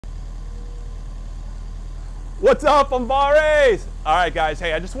What's up, Umbares? All right, guys.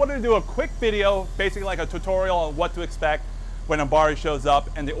 Hey, I just wanted to do a quick video, basically like a tutorial on what to expect when Umbare shows up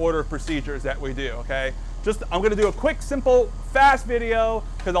and the order of procedures that we do, okay? I'm gonna do a quick, simple, fast video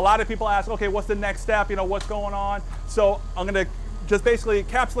because a lot of people ask, okay, what's the next step? You know, what's going on? So I'm gonna just basically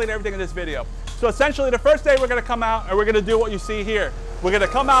encapsulate everything in this video. So essentially, the first day we're gonna come out and we're gonna do what you see here. We're gonna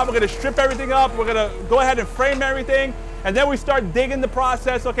come out, we're gonna strip everything up, we're gonna go ahead and frame everything, and then we start digging the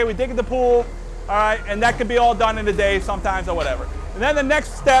process. Okay, we dig the pool, all right, and that can be all done in a day sometimes or whatever. And then the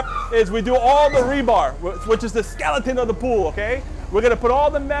next step is we do all the rebar, which is the skeleton of the pool, okay? We're gonna put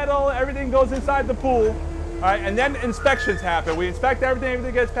all the metal, everything goes inside the pool, all right, and then inspections happen. We inspect everything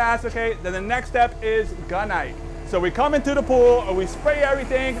gets passed, okay? Then the next step is gunite. So we come into the pool and we spray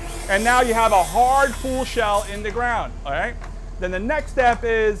everything, and now you have a hard pool shell in the ground, all right? Then the next step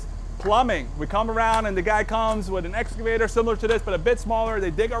is plumbing. We come around and the guy comes with an excavator similar to this, but a bit smaller.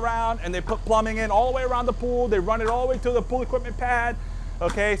 They dig around and they put plumbing in all the way around the pool. They run it all the way to the pool equipment pad.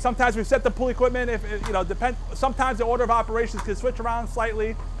 Okay, sometimes we set the pool equipment, sometimes the order of operations can switch around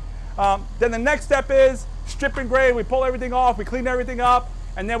slightly. Then the next step is strip and grade. We pull everything off, we clean everything up,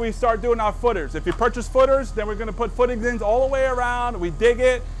 and then we start doing our footers. If you purchase footers, then we're gonna put footings in all the way around. We dig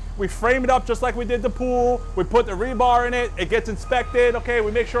it, we frame it up just like we did the pool. We put the rebar in it, it gets inspected, okay? We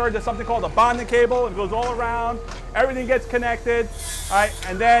make sure there's something called a bonding cable. It goes all around, everything gets connected, all right?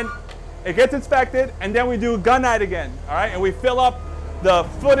 And then it gets inspected, and then we do gunite again, all right? And we fill up the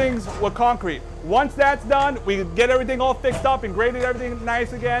footings with concrete. Once that's done, we get everything all fixed up and graded everything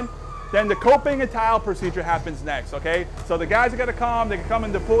nice again. Then the coping and tile procedure happens next, okay? So the guys are gonna come, they can come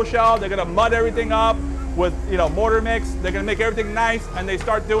in the pool shell, they're gonna mud everything up with mortar mix, they're gonna make everything nice, and they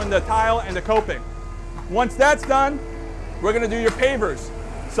start doing the tile and the coping. Once that's done, we're gonna do your pavers.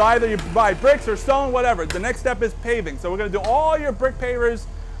 So either you buy bricks or stone, whatever. The next step is paving. So we're gonna do all your brick pavers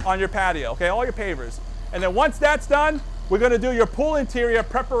on your patio, okay? All your pavers. And then once that's done, we're gonna do your pool interior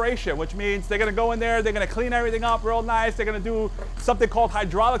preparation, which means they're gonna go in there, they're gonna clean everything up real nice. They're gonna do something called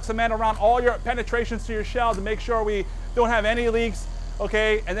hydraulic cement around all your penetrations to your shell to make sure we don't have any leaks,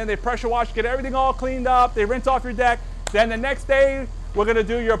 okay? And then they pressure wash, get everything all cleaned up, they rinse off your deck. Then the next day, we're gonna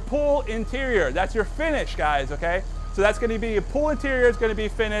do your pool interior. That's your finish, guys, okay? So that's gonna be your pool interior, is gonna be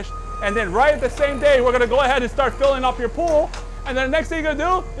finished. And then right at the same day, we're gonna go ahead and start filling up your pool. And then the next thing you're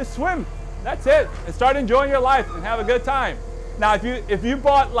gonna do is swim. That's it, and start enjoying your life and have a good time. Now, if you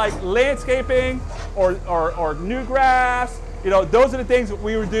bought like landscaping or new grass, those are the things that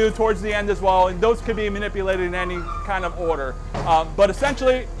we would do towards the end as well, and those could be manipulated in any kind of order. But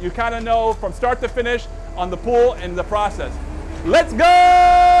essentially, you kind of know from start to finish on the pool and the process. Let's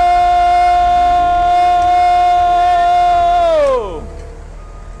go!